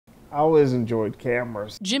I always enjoyed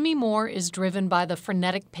cameras. Jimmy Moore is driven by the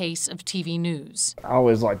frenetic pace of TV news. I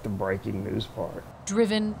always liked the breaking news part.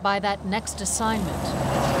 Driven by that next assignment.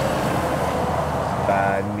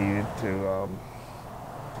 I needed to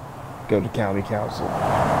go to county council.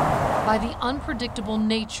 By the unpredictable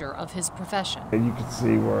nature of his profession. And you could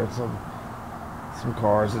see where some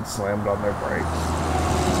cars had slammed on their brakes.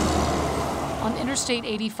 On Interstate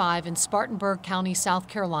 85 in Spartanburg County, South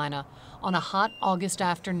Carolina, on a hot August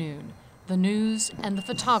afternoon, the news and the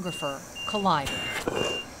photographer collided.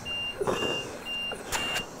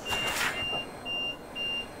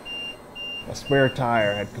 A spare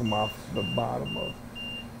tire had come off the bottom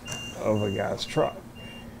of a guy's truck.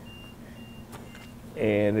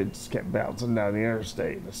 And it just kept bouncing down the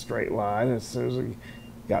interstate in a straight line. As soon as we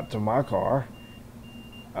got to my car,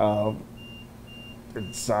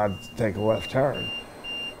 it decided to take a left turn.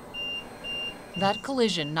 That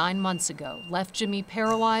collision 9 months ago left Jimmy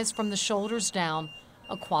paralyzed from the shoulders down,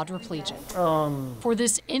 a quadriplegic. For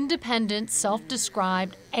this independent,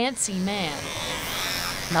 self-described, antsy man,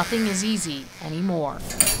 nothing is easy anymore.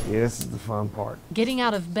 Yeah, this is the fun part. Getting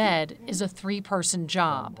out of bed is a 3-person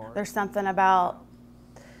job. There's something about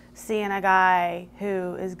seeing a guy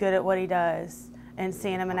who is good at what he does and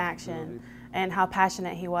seeing him in action and how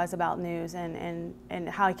passionate he was about news and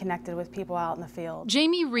how he connected with people out in the field.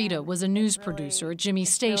 Jamie Rita was a news producer at Jimmy's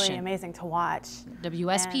station. It's really amazing to watch.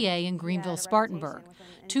 WSPA in Greenville, Spartanburg.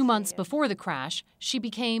 2 months before the crash, she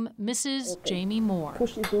became Mrs. Jamie Moore.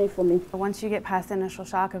 Once you get past the initial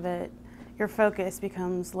shock of it, your focus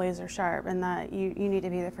becomes laser sharp, and that you need to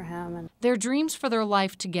be there for him. And their dreams for their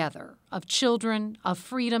life together, of children, of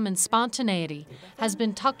freedom and spontaneity, has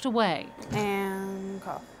been tucked away and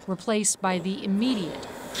cough. Replaced by the immediate,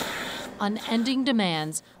 unending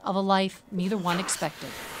demands of a life neither one expected.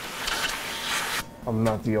 I'm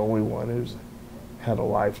not the only one who's had a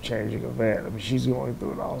life-changing event. I mean, she's going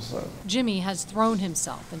through it also. Jimmy has thrown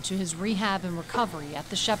himself into his rehab and recovery at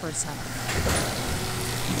the Shepherd Center.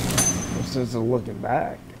 Since of looking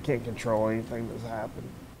back, I can't control anything that's happened.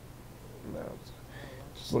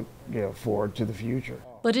 Just look, forward to the future.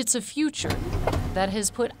 But it's a future that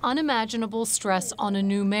has put unimaginable stress on a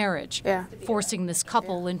new marriage, forcing this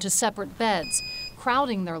couple into separate beds,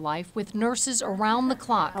 crowding their life with nurses around the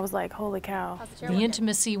clock. I was like, holy cow. The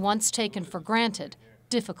intimacy once taken for granted,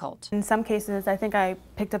 difficult. In some cases, I think I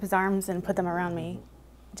picked up his arms and put them around me,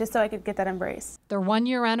 just so I could get that embrace. Their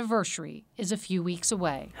 1-year anniversary is a few weeks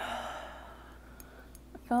away.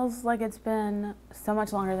 Feels like it's been so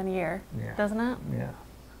much longer than a year, doesn't it? Yeah.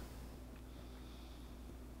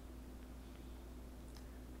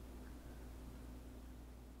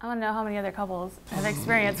 I want to know how many other couples have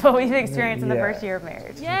experienced what we've experienced in the first year of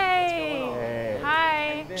marriage. Yay! Hey.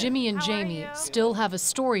 Hi! Jimmy and Jamie still have a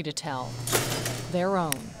story to tell, their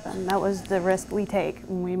own. And that was the risk we take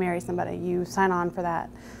when we marry somebody. You sign on for that,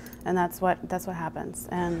 and that's what happens.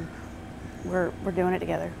 And we're doing it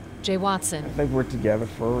together. Jay Watson. I think we're together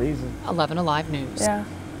for a reason. 11 Alive News. Yeah.